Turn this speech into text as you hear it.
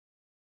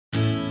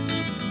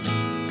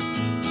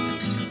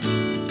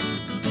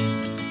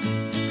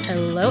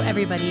Hello,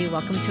 everybody.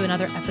 Welcome to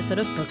another episode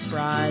of Book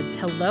Broads.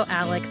 Hello,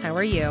 Alex. How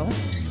are you?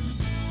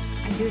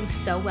 I'm doing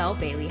so well,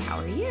 Bailey. How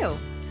are you?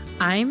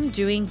 I'm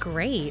doing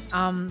great.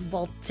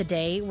 Well,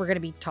 today we're going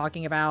to be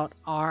talking about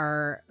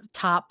our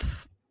top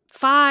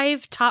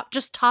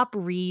top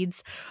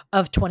reads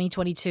of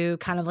 2022,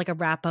 kind of like a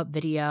wrap up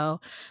video.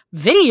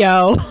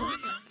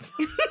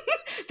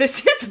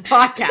 This is a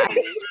podcast,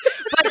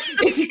 but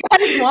if you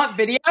guys want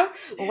video,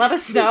 let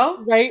us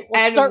know, right?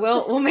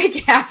 We'll make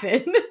it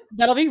happen.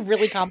 That'll be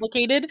really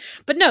complicated.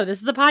 But no,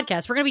 this is a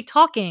podcast. We're going to be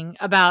talking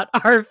about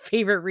our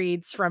favorite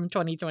reads from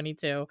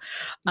 2022.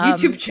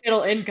 YouTube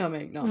channel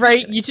incoming. No,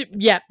 right. YouTube.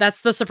 Yeah,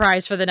 that's the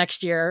surprise for the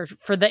next year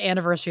for the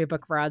anniversary of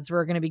Book Broads.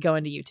 We're going to be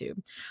going to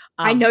YouTube.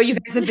 I know you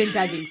guys have been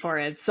begging for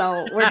it,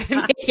 so we're going to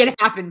make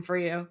it happen for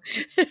you.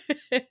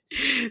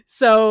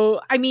 So,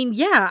 I mean,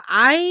 yeah,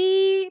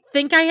 I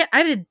think I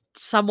had a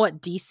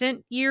somewhat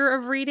decent year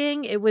of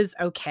reading. It was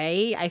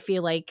okay. I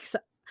feel like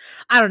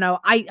I don't know.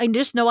 I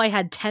just know I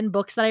had 10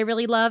 books that I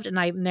really loved, and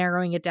I'm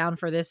narrowing it down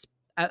for this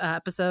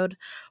episode.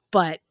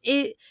 But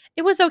it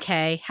was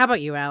okay. How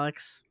about you,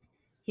 Alex?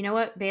 You know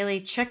what, Bailey?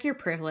 Check your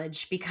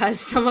privilege, because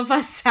some of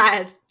us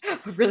had a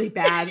really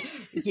bad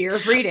year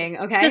of reading,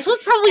 okay? This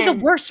was probably the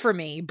worst for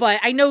me, but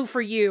I know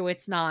for you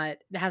it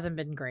hasn't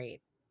been great.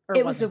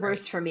 It was the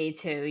worst for me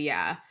too,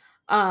 yeah.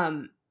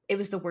 It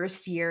was the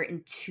worst year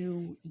in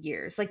 2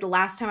 years. Like the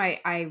last time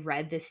I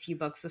read this few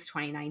books was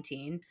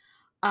 2019.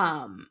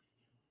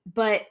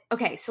 But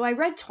okay, so I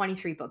read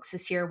 23 books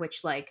this year,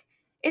 which like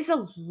is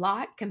a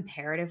lot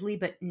comparatively,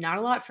 but not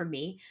a lot for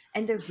me.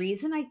 And the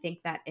reason I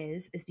think that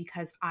is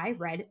because I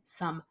read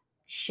some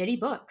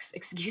shitty books,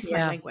 excuse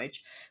my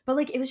language. But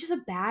like it was just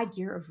a bad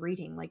year of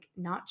reading, like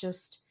not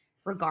just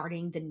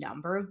regarding the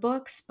number of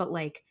books, but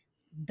like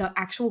the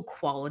actual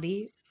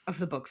quality of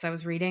the books I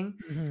was reading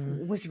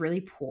was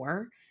really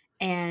poor.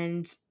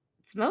 And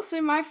it's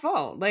mostly my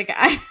fault. Like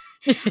I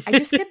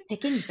just kept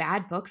picking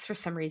bad books for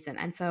some reason.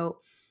 And so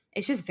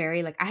it's just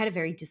very like I had a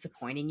very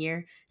disappointing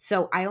year.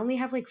 So I only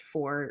have like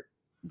 4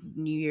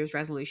 New Year's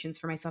resolutions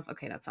for myself.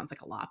 Okay, that sounds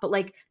like a lot, but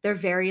like they're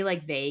very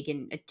like vague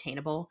and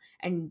attainable.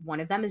 And one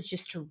of them is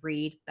just to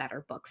read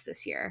better books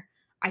this year.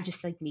 I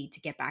just like need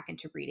to get back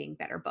into reading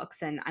better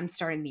books, and I'm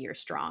starting the year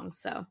strong,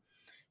 so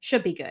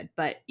should be good.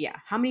 But yeah,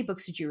 how many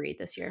books did you read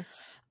this year?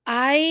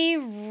 I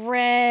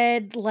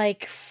read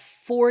like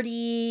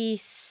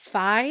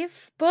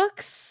 45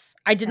 books.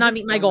 I did not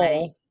meet my goal.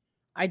 Many.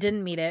 I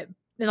didn't meet it.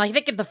 And I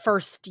think in the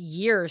first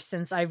year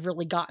since I've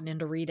really gotten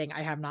into reading,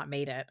 I have not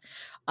made it.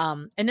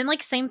 And then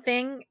like same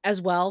thing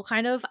as well,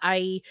 kind of.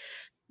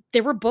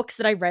 There were books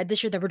that I read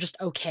this year that were just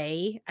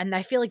okay. And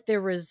I feel like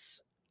there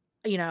was,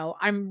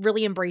 I'm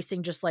really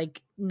embracing just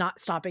like not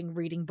stopping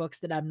reading books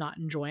that I'm not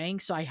enjoying.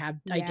 So I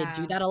did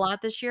do that a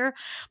lot this year,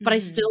 but I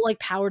still like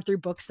powered through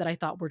books that I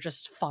thought were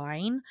just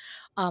fine.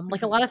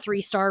 Like a lot of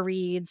 3-star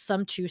reads,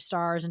 some 2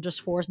 stars, and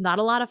just 4s, not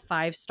a lot of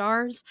 5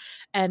 stars.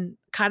 And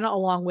kind of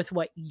along with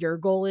what your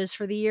goal is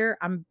for the year,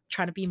 I'm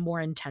trying to be more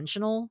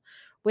intentional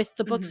with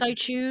the books I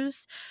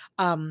choose.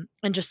 And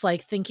just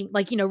like thinking,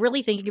 like,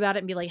 really thinking about it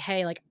and be like,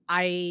 hey, like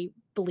I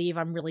believe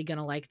I'm really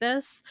gonna like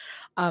this.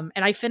 And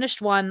I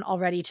finished one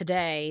already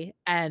today,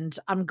 and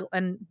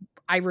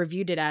I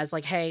reviewed it as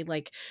like, hey,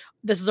 like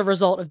this is a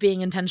result of being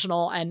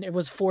intentional, and it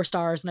was 4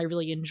 stars and I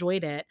really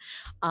enjoyed it.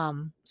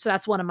 So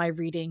that's one of my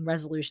reading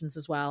resolutions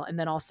as well. And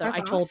then also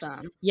I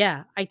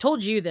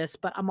told you this,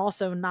 but I'm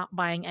also not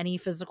buying any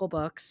physical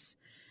books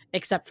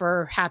except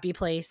for Happy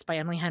Place by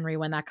Emily Henry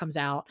when that comes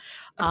out.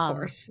 Of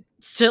course.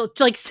 So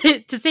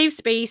to save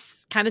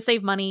space, kind of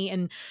save money,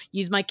 and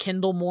use my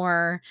Kindle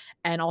more,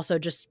 and also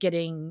just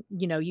getting,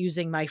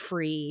 using my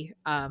free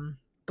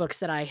books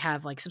that I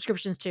have like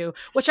subscriptions to,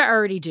 which I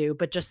already do,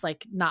 but just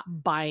like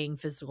not buying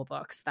physical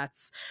books.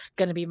 That's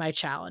going to be my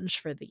challenge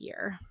for the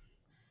year.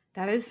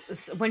 That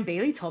is, when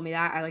Bailey told me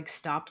that, I like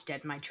stopped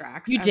dead in my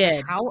tracks. You did.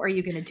 Like, how are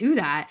you going to do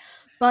that?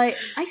 But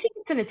I think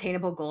it's an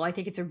attainable goal. I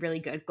think it's a really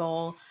good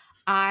goal.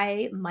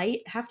 I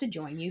might have to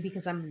join you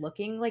because I'm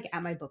looking like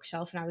at my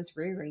bookshelf, and I was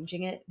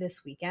rearranging it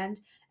this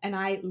weekend, and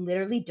I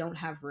literally don't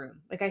have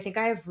room. Like I think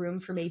I have room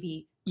for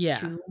maybe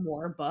 2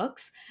 more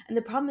books. And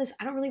the problem is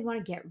I don't really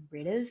want to get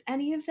rid of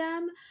any of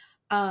them.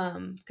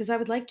 Because I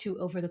would like to,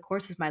 over the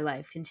course of my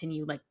life,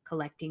 continue like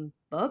collecting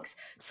books.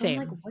 So I'm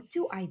like, what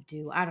do I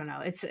do? I don't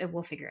know.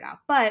 We'll figure it out.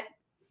 But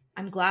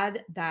I'm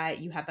glad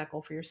that you have that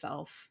goal for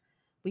yourself.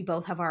 We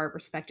both have our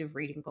respective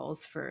reading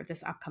goals for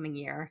this upcoming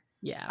year.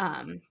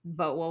 Yeah.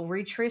 But we'll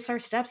retrace our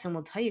steps, and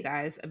we'll tell you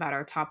guys about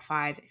our top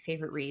 5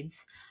 favorite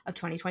reads of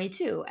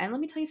 2022. And let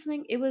me tell you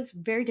something, it was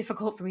very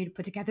difficult for me to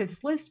put together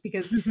this list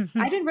because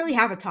I didn't really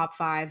have a top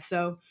 5.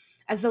 So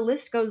as the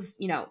list goes,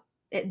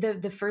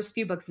 the first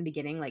few books in the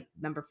beginning, like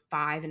number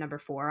 5 and number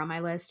 4 on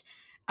my list,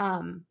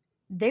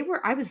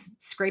 I was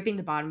scraping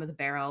the bottom of the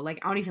barrel.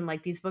 Like I don't even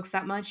like these books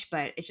that much,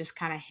 but it just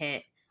kind of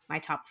hit my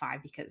top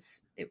 5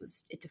 because it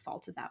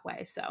defaulted that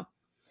way. So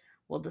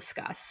we'll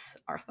discuss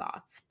our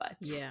thoughts, but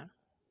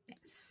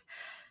yes.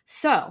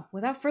 So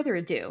without further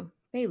ado,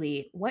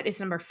 Bailey, what is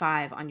number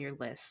 5 on your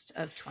list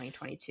of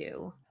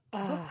 2022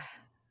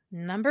 books?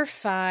 Number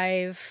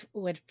 5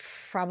 would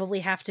probably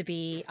have to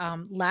be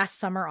Last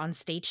Summer on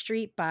State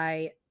Street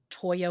by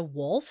Toya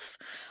Wolf.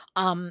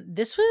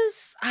 This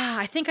was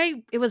I think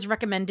it was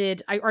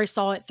recommended, or I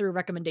saw it through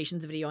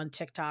recommendations video on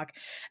TikTok.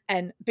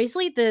 And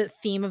basically the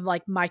theme of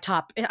like I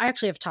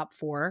actually have top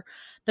 4.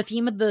 The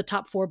theme of the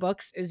top 4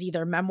 books is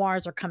either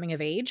memoirs or coming of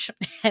age.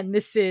 And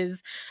this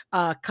is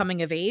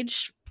coming of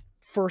age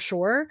for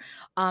sure.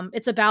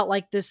 It's about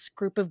like this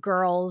group of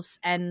girls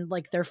and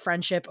like their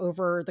friendship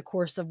over the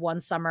course of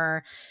one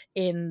summer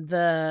in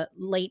the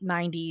late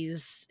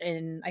 90s.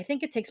 And I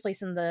think it takes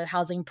place in the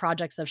housing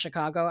projects of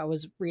Chicago. I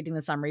was reading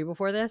the summary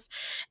before this,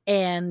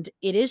 and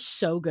it is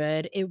so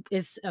good.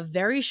 It's a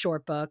very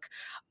short book.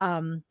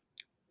 Um,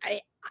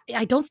 I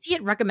I don't see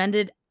it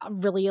recommended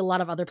really a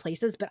lot of other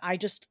places, but I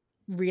just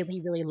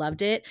really, really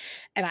loved it.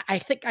 And I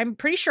think I'm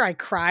pretty sure I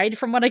cried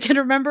from what I can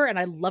remember. And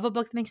I love a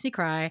book that makes me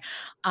cry.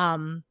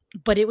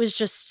 But it was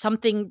just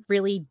something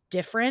really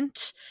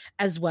different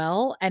as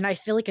well. And I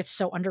feel like it's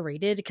so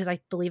underrated because I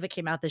believe it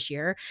came out this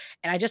year.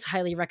 And I just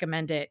highly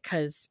recommend it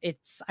because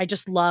I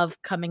just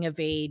love coming of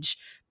age,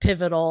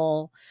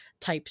 pivotal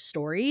type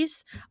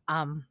stories.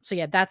 So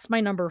yeah, that's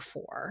my number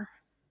 4.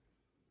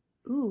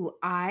 Ooh,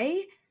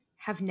 I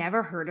have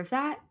never heard of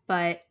that,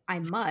 but I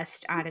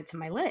must add it to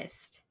my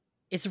list.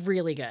 It's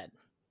really good.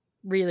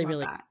 Really, Love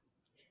really. that.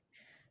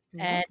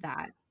 And Love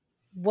that.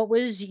 what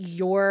was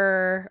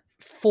your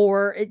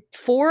 4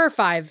 or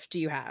 5 do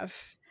you have?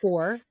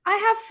 4? I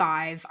have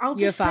 5. I'll You have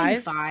just tell you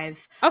 5?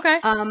 5. Okay.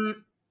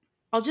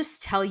 I'll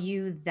just tell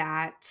you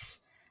that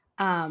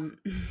um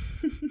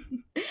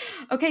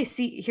okay,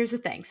 see, here's the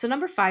thing. So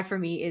number 5 for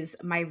me is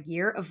My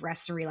Year of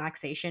Rest and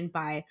Relaxation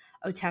by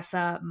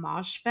Otessa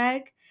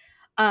Moshfegh.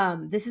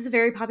 This is a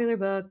very popular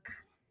book.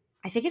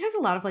 I think it has a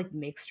lot of like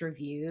mixed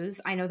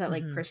reviews. I know that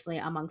like Mhm. personally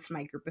amongst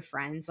my group of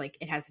friends, like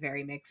it has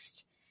very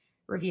mixed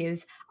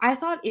reviews. I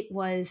thought it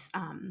was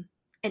an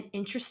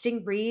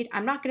interesting read.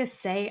 I'm not going to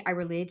say I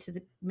related to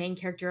the main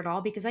character at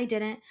all because I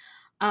didn't.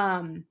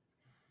 Um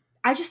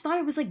I just thought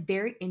it was like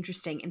very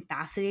interesting and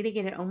fascinating,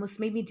 and it almost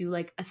made me do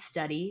like a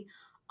study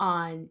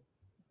on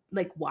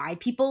like why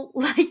people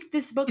like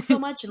this book so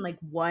much, and like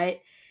what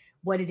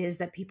it is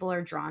that people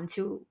are drawn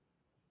to,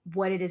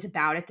 what it is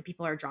about it that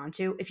people are drawn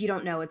to. If you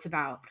don't know, it's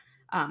about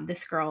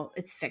this girl.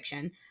 It's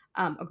fiction.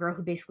 A girl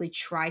who basically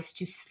tries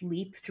to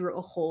sleep through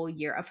a whole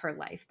year of her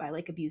life by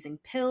like abusing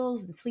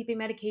pills and sleeping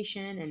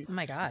medication and Oh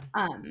my god.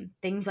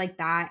 things like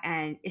that.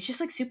 And it's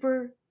just like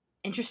super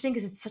interesting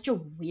because it's such a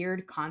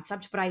weird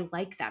concept, but I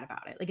like that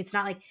about it. Like, it's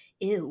not like,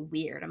 ew,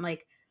 weird. I'm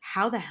like,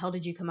 how the hell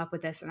did you come up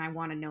with this? And I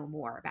want to know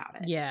more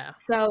about it. Yeah.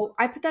 So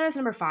I put that as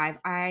number 5.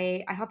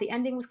 I thought the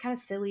ending was kind of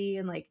silly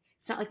and like,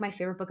 it's not like my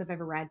favorite book I've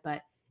ever read,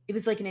 but it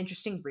was like an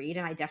interesting read.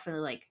 And I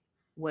definitely like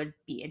would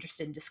be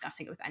interested in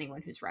discussing it with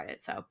anyone who's read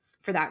it. So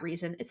for that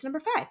reason, it's number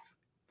 5. Oh,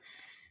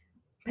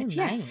 But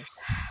yes,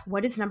 nice.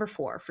 what is number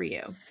 4 for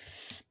you?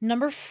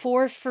 Number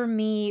 4 for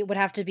me would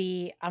have to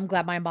be I'm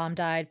Glad My Mom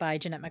Died by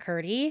Jeanette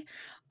McCurdy.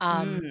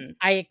 Mm.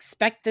 I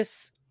expect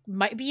this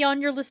might be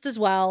on your list as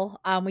well.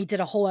 We did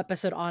a whole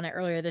episode on it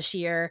earlier this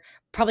year.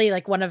 Probably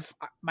like one of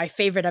my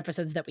favorite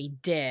episodes that we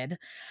did.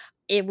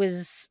 It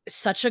was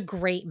such a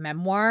great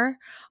memoir.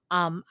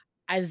 Um,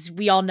 as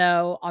we all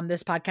know on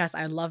this podcast,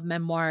 I love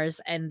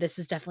memoirs, and this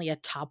is definitely a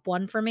top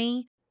one for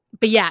me.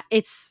 But yeah,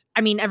 it's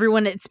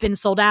been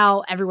sold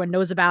out. Everyone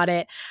knows about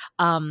it.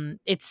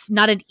 It's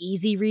not an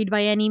easy read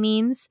by any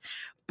means,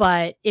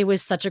 but it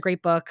was such a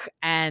great book,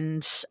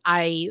 and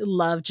I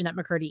love Jeanette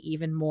McCurdy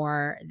even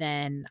more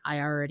than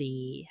I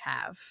already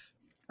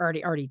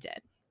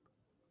did.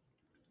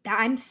 That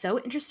I'm so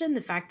interested in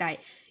the fact that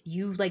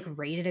you like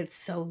rated it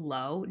so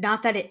low.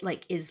 Not that it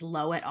like is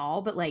low at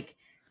all, but like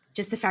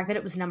just the fact that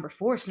it was number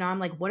 4. So now I'm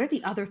like, what are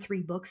the other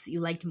 3 books that you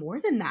liked more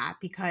than that?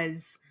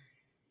 Because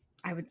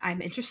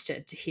I'm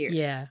interested to hear.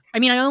 Yeah. I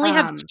mean, Um,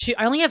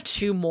 I only have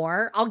 2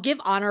 more. I'll give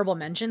honorable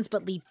mentions,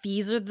 but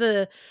these are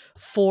the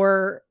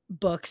 4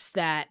 books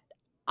that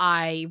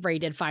I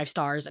rated 5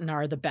 stars and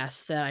are the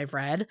best that I've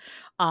read.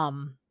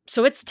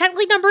 So it's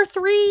technically number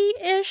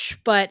 3-ish,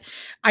 but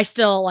I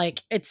still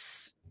like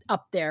it's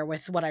up there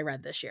with what I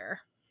read this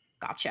year.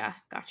 gotcha.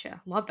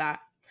 Love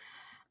that.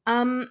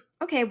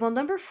 Okay, well,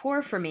 number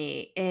 4 for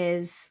me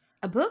is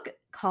a book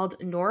called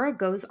Nora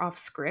Goes Off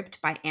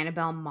Script by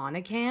Annabelle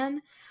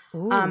Monaghan.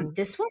 Ooh.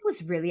 This one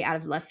was really out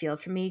of left field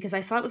for me because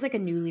I saw it was like a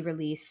newly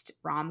released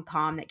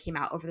rom-com that came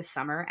out over the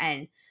summer.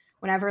 And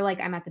whenever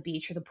like I'm at the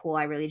beach or the pool,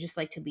 I really just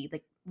like to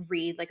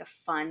read like a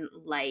fun,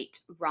 light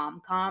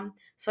rom-com.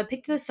 So I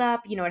picked this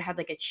up. You know, it had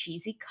like a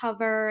cheesy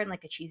cover and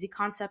like a cheesy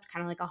concept,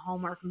 kind of like a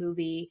Hallmark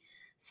movie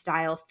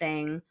style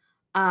thing.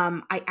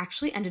 I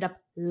actually ended up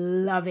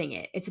loving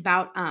it. It's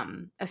about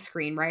a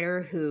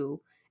screenwriter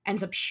who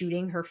ends up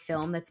shooting her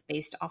film that's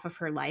based off of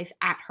her life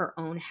at her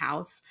own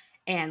house,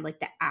 and like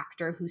the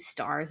actor who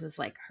stars as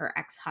like her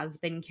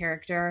ex-husband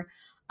character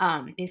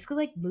basically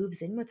like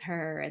moves in with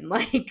her and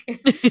like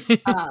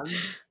um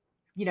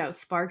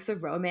sparks a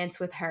romance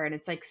with her, and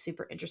it's like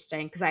super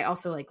interesting because I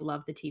also like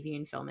love the TV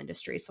and film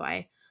industry, so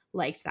I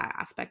liked that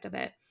aspect of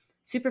it.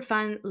 super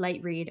fun,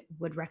 light read.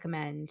 Would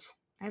recommend.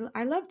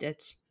 I loved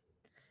it.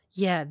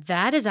 Yeah,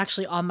 that is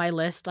actually on my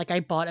list. Like, I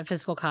bought a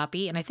physical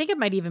copy, and I think it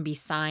might even be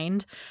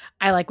signed.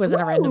 I, like, was in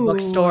a random Ooh,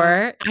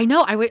 bookstore. I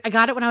know, I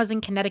got it when I was in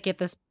Connecticut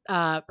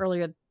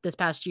earlier this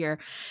past year,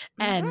 oh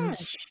my and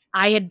gosh.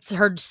 I had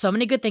heard so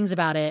many good things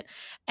about it,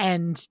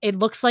 and it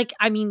looks like,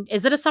 I mean,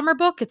 is it a summer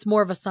book? It's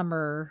more of a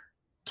summer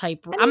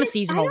type. I I'm a mean, I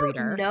seasonal don't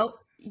reader. know.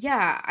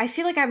 Yeah, I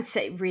feel like I would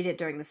say read it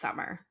during the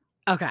summer.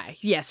 Okay.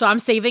 Yeah, so I'm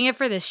saving it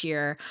for this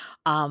year.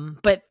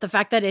 But the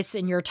fact that it's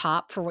in your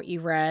top for what you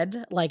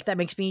read, like, that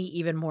makes me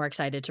even more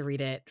excited to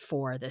read it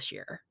for this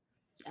year.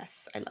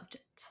 Yes, I loved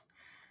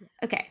it.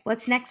 Okay,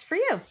 what's next for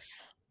you?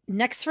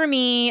 Next for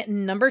me,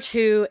 number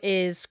 2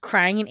 is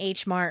Crying in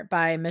H Mart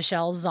by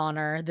Michelle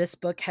Zauner. This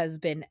book has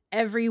been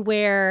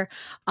everywhere.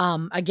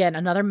 Again,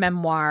 another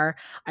memoir.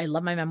 I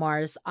love my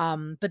memoirs.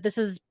 But this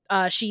is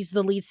she's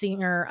the lead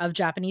singer of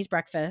Japanese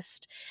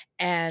Breakfast,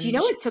 Do you and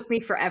know it took me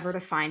forever to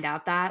find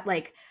out that?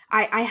 Like,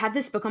 I had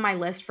this book on my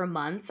list for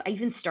months. I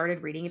even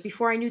started reading it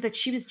before I knew that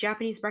she was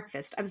Japanese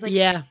Breakfast. I was like,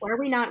 yeah, why are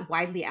we not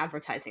widely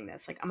advertising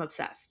this? Like, I'm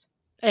obsessed.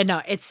 and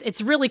no,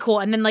 it's really cool.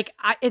 And then, like,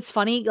 it's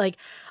funny, like,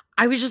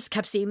 I was just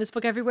kept seeing this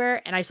book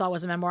everywhere, and I saw it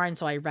was a memoir, and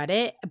so I read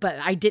it, but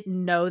I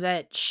didn't know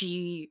that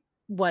she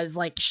was,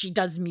 like, she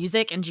does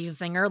music and she's a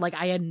singer. Like,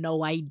 I had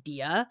no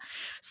idea.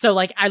 So,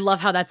 like, I love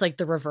how that's, like,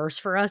 the reverse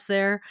for us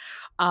there.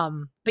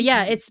 But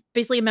yeah, Mhm. it's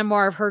basically a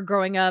memoir of her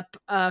growing up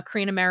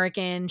Korean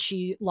American.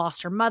 She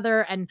lost her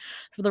mother, and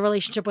the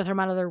relationship with her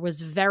mother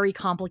was very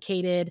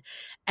complicated,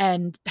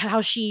 and how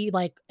she,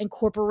 like,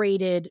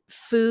 incorporated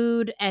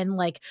food and,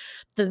 like,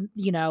 the,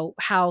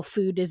 how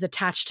food is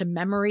attached to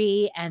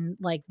memory, and,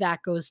 like,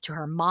 that goes to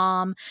her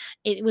mom.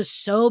 It was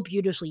so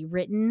beautifully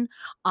written.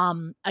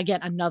 Again,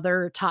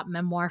 another top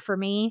memoir for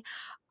me.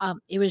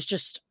 It was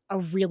just a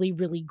really,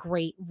 really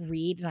great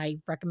read, and I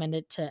recommend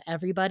it to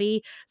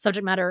everybody.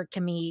 Subject matter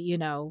can be,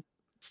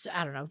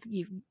 I don't know,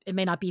 it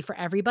may not be for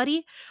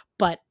everybody,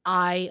 but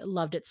I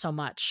loved it so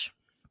much.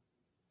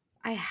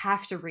 I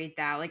have to read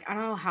that. Like, I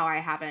don't know how I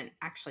haven't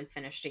actually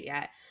finished it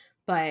yet,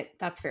 but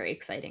that's very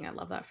exciting. I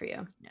love that for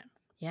you. Yeah.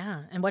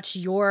 Yeah. And what's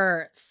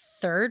your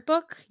third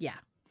book? Yeah.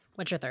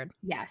 What's your third?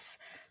 Yes.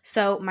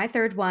 So my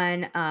third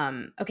one,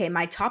 okay,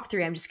 my top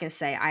three, I'm just gonna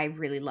say I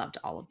really loved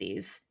all of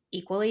these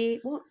equally.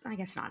 Well, I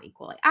guess not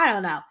equally. I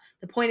don't know.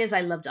 The point is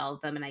I loved all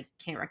of them and I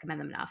can't recommend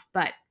them enough.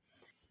 But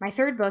my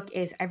third book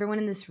is Everyone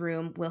in This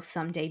Room Will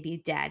Someday Be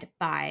Dead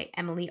by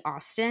Emily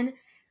Austen.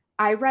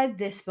 I read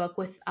this book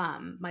with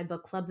my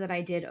book club that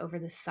I did over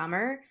the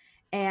summer,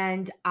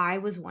 and I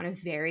was one of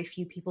very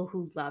few people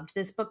who loved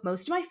this book.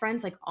 Most of my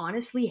friends, like,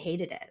 honestly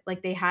hated it.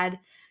 Like, they had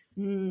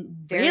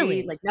very,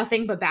 Really? like,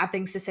 nothing but bad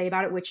things to say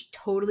about it, which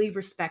totally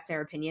respect their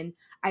opinion.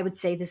 I would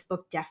say this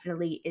book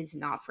definitely is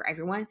not for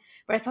everyone,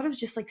 but I thought it was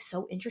just, like,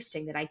 so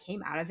interesting that I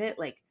came out of it,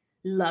 like,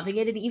 loving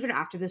it. And even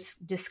after this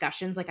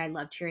discussions, like, I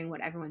loved hearing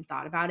what everyone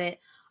thought about it.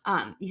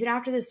 Even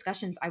after the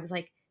discussions, I was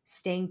like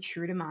staying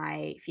true to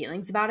my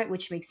feelings about it,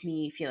 which makes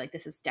me feel like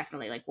this is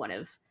definitely like one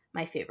of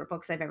my favorite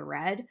books I've ever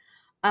read.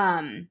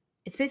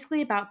 It's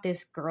basically about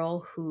this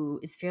girl who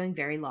is feeling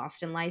very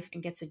lost in life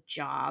and gets a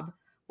job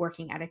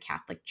working at a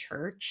Catholic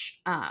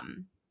church.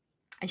 And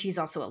she's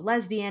also a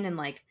lesbian, and,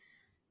 like,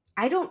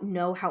 I don't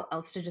know how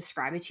else to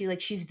describe it to you.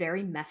 Like, she's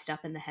very messed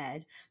up in the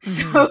head. Mhm.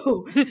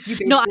 So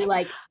you No, basically,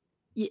 like,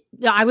 yeah,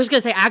 I was gonna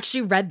say, I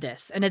actually read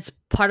this, and it's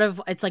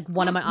like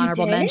one of my you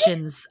honorable did?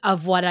 mentions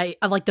of like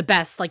the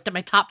best, like, to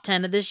my top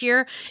 10 of this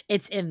year.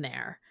 It's in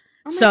there.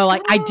 Oh my So,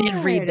 like, I did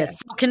read god. this.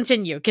 So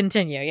continue,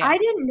 yeah. I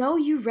didn't know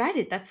you read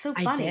it. That's so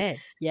I funny.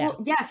 did, yeah.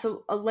 Well, yeah,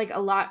 so, like, a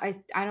lot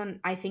I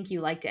don't I think you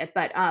liked it,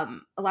 but,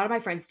 a lot of my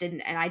friends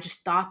didn't, and I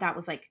just thought that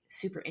was, like,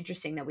 super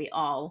interesting that we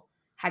all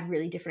had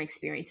really different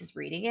experiences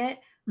reading it.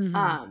 Mhm.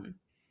 Um,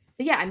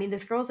 but yeah, I mean,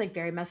 this girl's, like,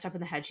 very messed up in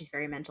the head, she's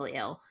very mentally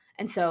ill,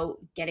 and so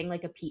getting,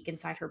 like, a peek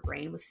inside her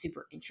brain was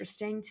super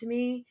interesting to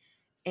me,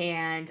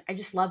 and I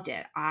just loved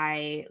it.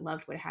 I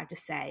loved what it had to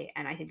say,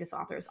 and I think this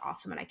author is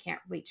awesome, and I can't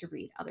wait to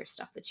read other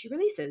stuff that she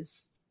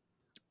releases.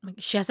 Like,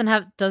 she doesn't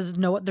have does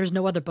no there's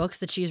no other books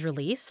that she's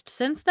released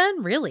since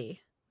then?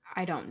 Really?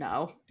 I don't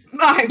know.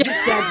 I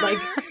just said, like,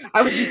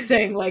 I was just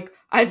saying, like,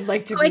 I'd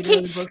like to Oh, read her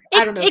other books.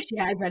 I it don't know if it she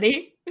has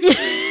any.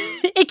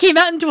 it came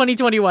out in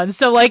 2021,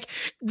 so, like,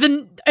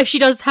 then if she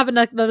does have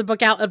another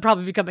book out, it'll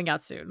probably be coming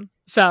out soon.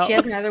 She So,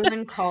 has another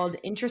one called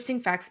Interesting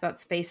Facts About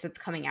Space that's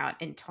coming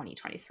out in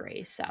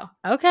 2023. So,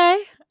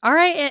 okay.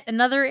 Alright,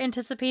 another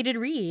anticipated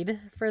read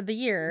for the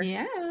year.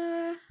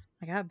 yeah.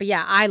 My god, but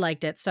yeah, I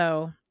liked it,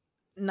 so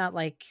not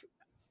like,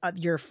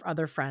 your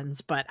other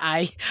friends, but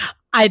I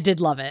did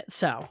love it,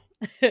 so.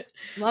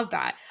 Love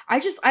that.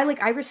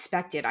 I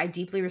respect it. I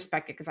deeply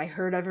respect it because I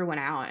heard everyone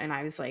out and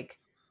I was like,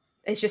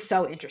 it's just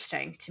so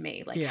interesting to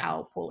me, like, Yeah.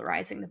 how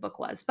polarizing the book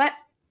was. But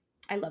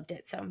I loved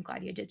it. So I'm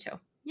glad you did too.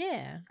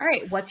 Yeah. All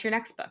right. What's your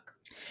next book?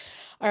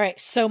 Alright,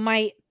 so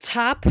my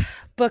top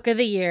book of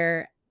the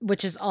year,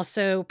 which is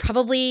also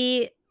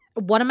probably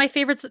one of my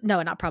favorites.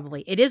 No, not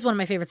probably. It is one of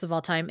my favorites of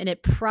all time, and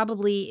it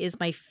probably is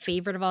my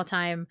favorite of all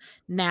time.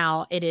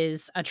 Now it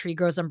is A Tree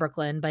Grows in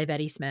Brooklyn by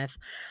Betty Smith.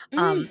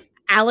 Mm.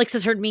 Alex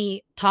has heard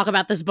me talk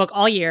about this book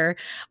all year.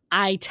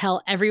 I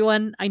tell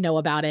everyone I know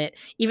about it,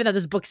 even though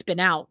this book's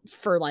been out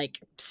for like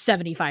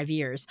 75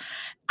 years.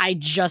 I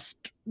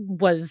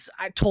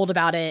told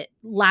about it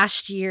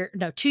last year,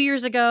 no, 2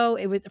 years ago.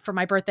 It was for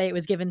my birthday. It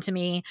was given to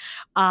me.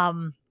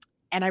 And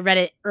I read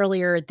it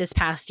earlier this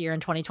past year in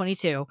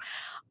 2022.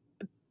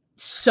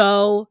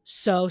 So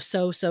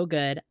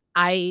good.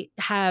 I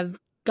have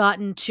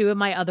gotten two of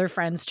my other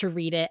friends to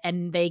read it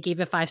and they gave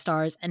it 5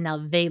 stars and now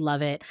they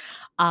love it.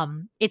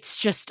 It's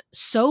just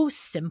so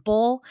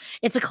simple.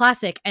 It's a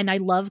classic and I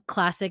love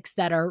classics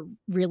that are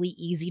really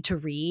easy to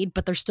read,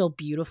 but they're still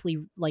beautifully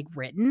like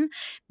written.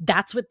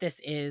 That's what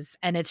this is.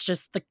 And it's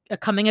just a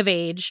coming of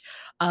age.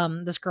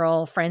 This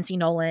girl, Francie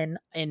Nolan,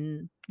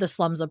 in the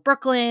slums of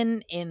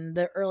Brooklyn in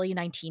the early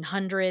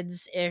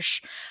 1900s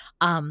ish.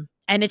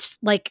 And it's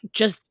like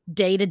just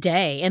day to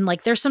day. And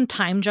like there's some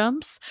time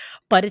jumps,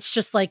 but it's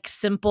just like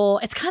simple.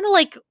 It's kind of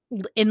like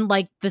in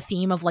like the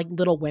theme of like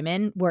Little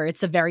Women, where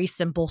it's a very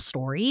simple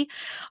story.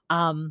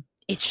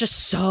 It's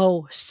just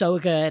so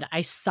good.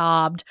 I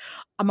sobbed.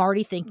 I'm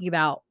already thinking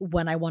about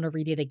when I want to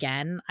read it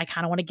again. I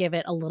kind of want to give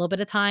it a little bit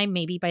of time,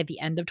 maybe by the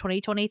end of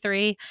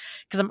 2023,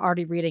 because I'm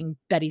already reading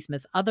Betty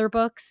Smith's other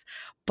books.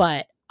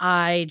 But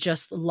I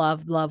just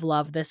love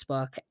this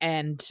book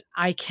and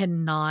I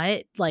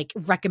cannot like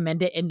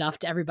recommend it enough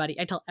to everybody.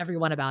 I tell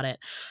everyone about it.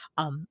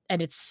 And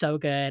it's so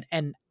good.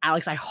 And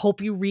Alex, I hope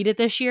you read it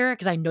this year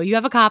because I know you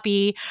have a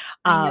copy.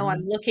 I know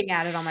I'm looking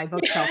at it on my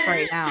bookshelf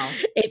right now.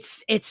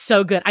 It's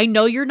so good. I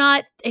know you're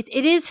not, it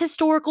is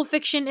historical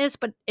fiction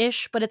but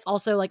it's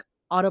also like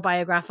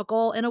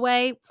autobiographical in a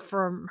way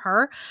from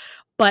her,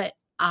 but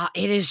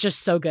it is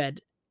just so good.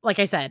 Like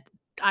I said,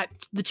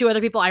 the two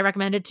other people I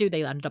recommended to,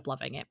 they ended up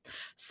loving it.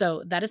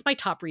 So that is my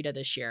top read of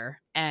this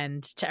year.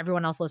 And to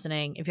everyone else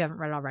listening, if you haven't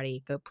read it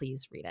already, go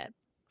please read it.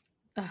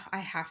 I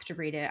have to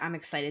read it. I'm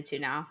excited to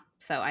now.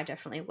 So I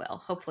definitely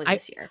will. Hopefully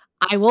this year.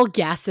 I will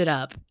gas it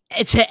up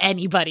to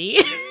anybody.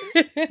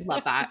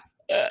 Love that.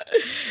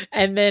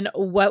 And then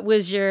what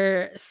was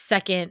your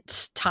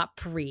second top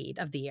read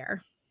of the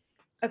year?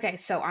 Okay,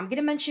 so I'm going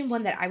to mention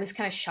one that I was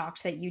kind of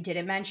shocked that you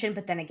didn't mention,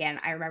 but then again,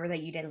 I remember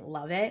that you didn't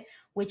love it,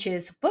 which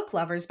is Book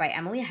Lovers by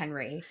Emily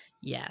Henry.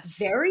 Yes.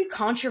 Very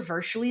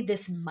controversially,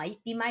 this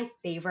might be my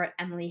favorite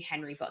Emily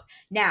Henry book.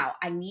 Now,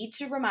 I need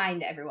to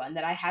remind everyone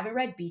that I haven't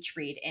read Beach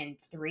Read in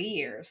 3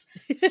 years.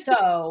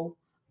 So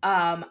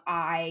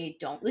I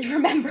don't really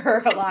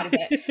remember a lot of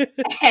it.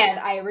 And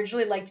I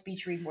originally liked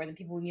Beach Read more than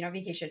People We Meet on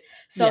Vacation.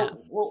 So yeah.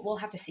 We'll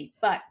have to see.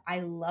 But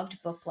I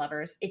loved Book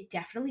Lovers. It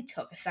definitely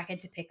took a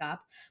second to pick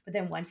up. But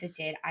then once it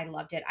did, I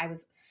loved it. I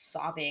was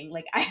sobbing.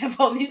 Like I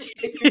have all these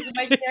pictures in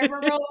my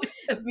camera roll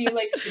of me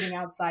like sitting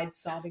outside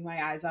sobbing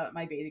my eyes out in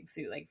my bathing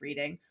suit, like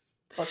reading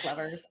Book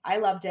Lovers. I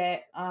loved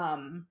it.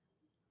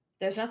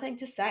 There's nothing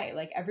to say.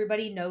 Like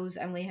everybody knows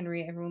Emily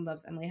Henry. Everyone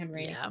loves Emily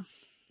Henry. Yeah.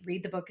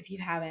 Read the book if you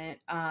haven't.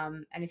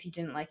 And if you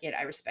didn't like it,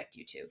 I respect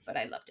you too, but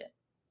I loved it.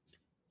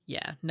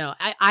 Yeah, no,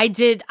 I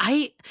did.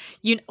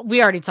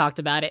 We already talked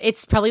about it.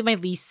 It's probably my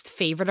least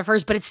favorite of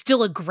hers, but it's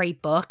still a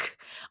great book.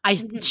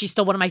 She's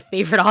still one of my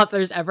favorite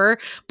authors ever,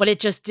 but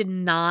it just did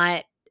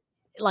not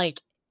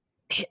like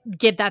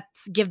give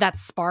that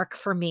spark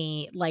for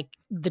me like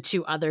the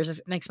two others,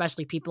 and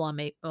especially People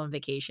on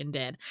Vacation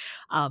did.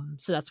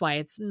 So that's why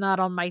it's not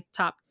on my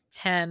top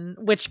 10,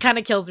 which kind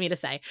of kills me to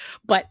say,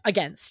 but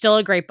again, still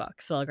a great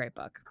book.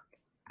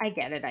 I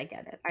get it.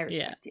 I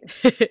respect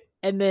you.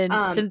 And then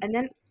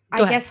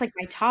I guess like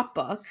my top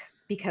book,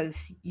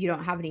 because you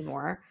don't have any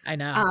more. I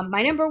know.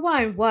 My number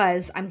one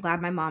was I'm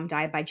Glad My Mom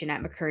Died by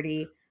Jeanette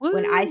McCurdy. Woo!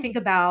 When I think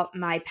about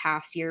my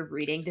past year of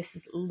reading, this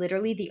is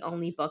literally the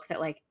only book that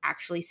like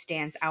actually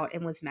stands out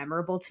and was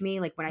memorable to me.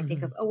 Like when I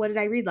think of, what did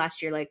I read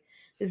last year? Like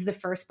this is the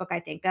first book I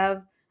think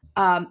of.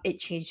 It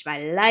changed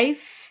my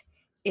life.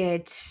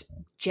 It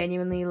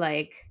genuinely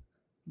like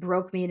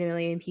broke me into a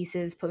million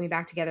pieces, put me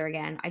back together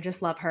again. I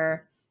just love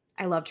her.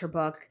 I loved her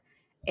book.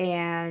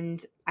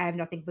 And I have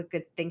nothing but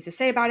good things to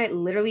say about it.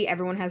 Literally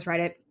everyone has read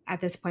it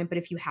at this point, but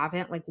if you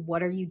haven't, like,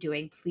 what are you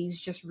doing?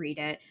 Please just read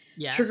it.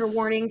 Yes. Trigger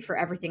warning for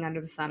everything under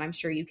the sun. I'm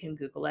sure you can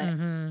Google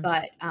it.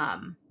 But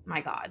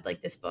my God,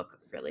 like this book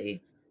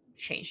really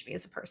changed me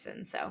as a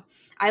person. So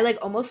I like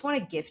almost want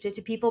to gift it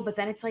to people, but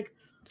then it's like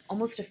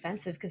almost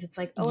offensive because it's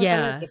like, if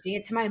I'm gifting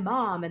it to my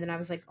mom. And then I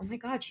was like, oh my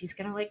God, she's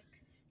gonna like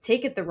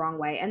take it the wrong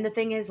way. And the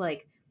thing is,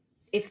 like,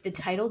 if the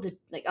title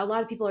like a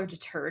lot of people are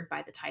deterred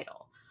by the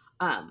title.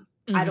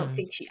 I don't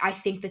think I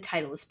think the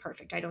title is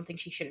perfect. I don't think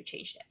she should have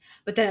changed it.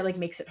 But then it like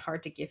makes it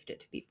hard to gift it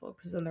to people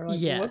because then they're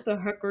like, what the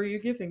heck are you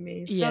giving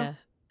me? So, yeah,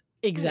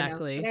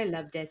 exactly. I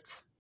loved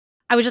it.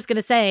 I was just going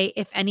to say,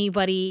 if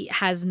anybody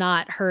has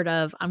not heard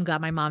of I'm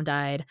Glad My Mom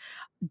Died,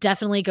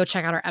 definitely go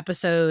check out our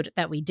episode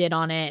that we did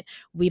on it.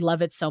 We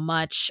love it so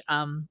much.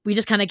 We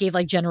just kind of gave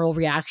like general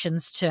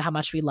reactions to how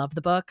much we love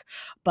the book.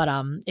 But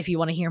if you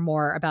want to hear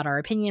more about our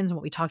opinions and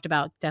what we talked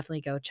about,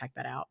 definitely go check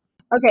that out.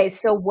 Okay,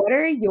 so what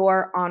are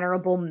your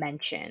honorable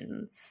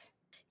mentions?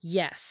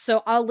 Yes.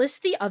 So I'll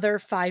list the other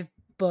 5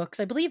 books.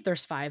 I believe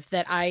there's 5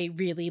 that I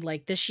really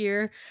liked this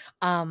year.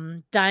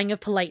 Dying of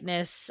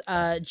Politeness,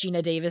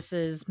 Gina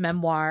Davis's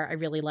memoir, I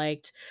really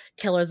liked.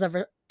 Killers of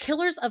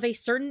a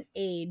Certain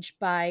Age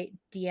by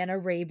Deanna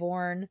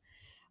Raybourn.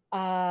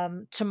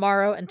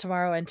 Tomorrow and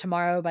Tomorrow and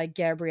Tomorrow by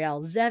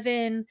Gabrielle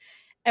Zevin.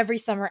 Every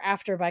Summer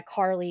After by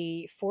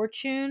Carly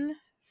Fortune.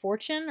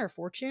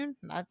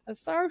 Not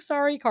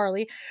sorry,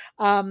 Carly.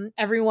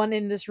 Everyone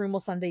in This Room Will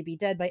Someday Be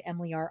Dead by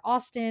Emily R.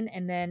 Austin,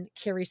 and then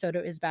Carrie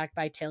Soto Is Back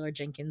by Taylor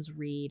Jenkins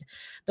Reid.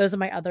 Those are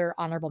my other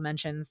honorable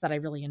mentions that I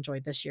really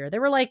enjoyed this year. They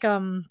were like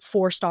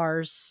 4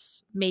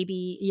 stars,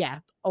 maybe. Yeah,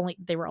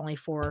 they were only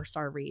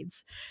 4-star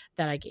reads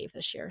that I gave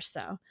this year.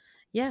 So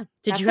yeah.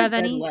 Did you have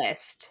any?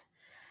 List.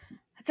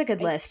 That's a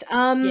good list.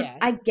 Yeah.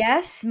 I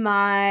guess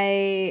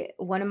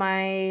one of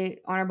my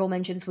honorable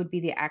mentions would be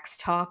The X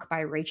Talk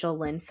by Rachel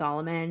Lynn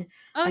Solomon.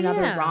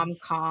 Another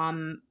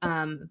rom-com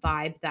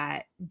vibe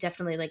that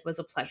definitely like was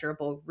a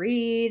pleasurable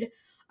read.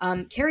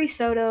 Carrie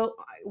Soto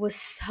was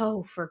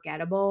so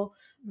forgettable,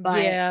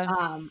 but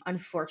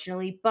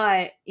unfortunately,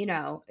 but you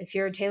know, if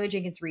you're a Taylor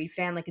Jenkins Reid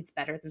fan, like it's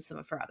better than some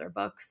of her other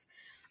books.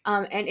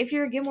 And if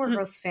you're a Gilmore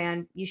Girls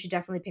fan, you should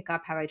definitely pick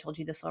up Have I Told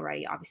You This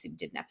Already? Obviously, we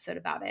did an episode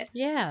about it.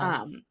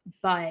 Yeah.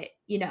 But,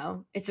 you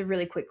know, it's a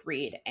really quick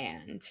read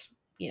and,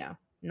 you know,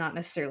 not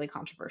necessarily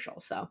controversial.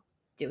 So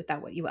do with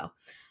that what you will.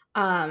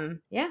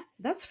 Yeah,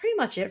 that's pretty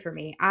much it for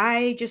me.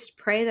 I just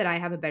pray that I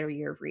have a better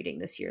year of reading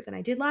this year than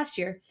I did last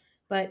year.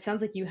 But it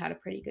sounds like you had a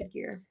pretty good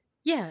year.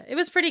 Yeah, it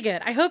was pretty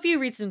good. I hope you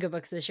read some good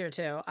books this year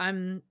too.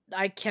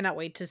 I cannot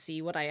wait to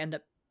see what I end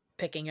up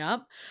picking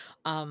up.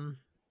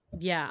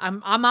 Yeah,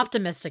 I'm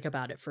optimistic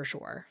about it for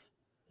sure.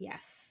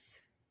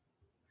 Yes.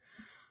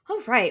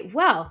 All right.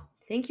 Well,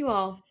 thank you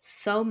all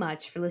so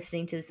much for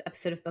listening to this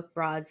episode of Book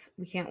Broads.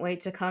 We can't wait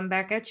to come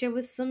back at you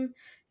with some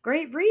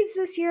great reads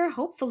this year,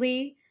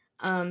 hopefully.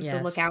 So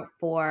look out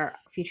for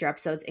future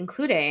episodes,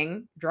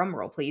 including,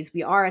 drumroll please,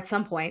 we are at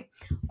some point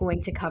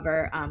going to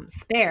cover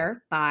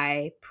Spare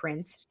by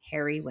Prince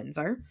Harry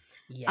Windsor.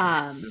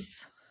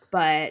 Yes.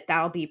 But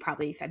that'll be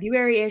probably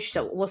February-ish,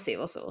 so we'll see.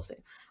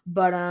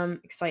 But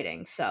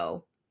exciting.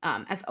 So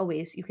as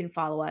always, you can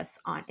follow us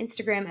on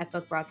Instagram at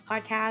Book Broads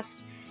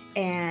Podcast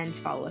and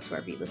follow us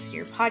wherever you listen to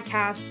your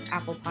podcasts,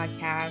 Apple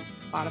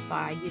Podcasts,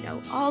 Spotify, you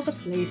know, all the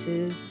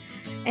places.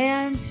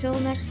 And until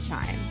next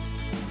time,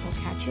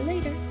 we'll catch you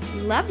later.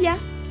 Love ya.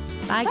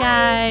 Bye.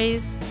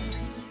 Guys.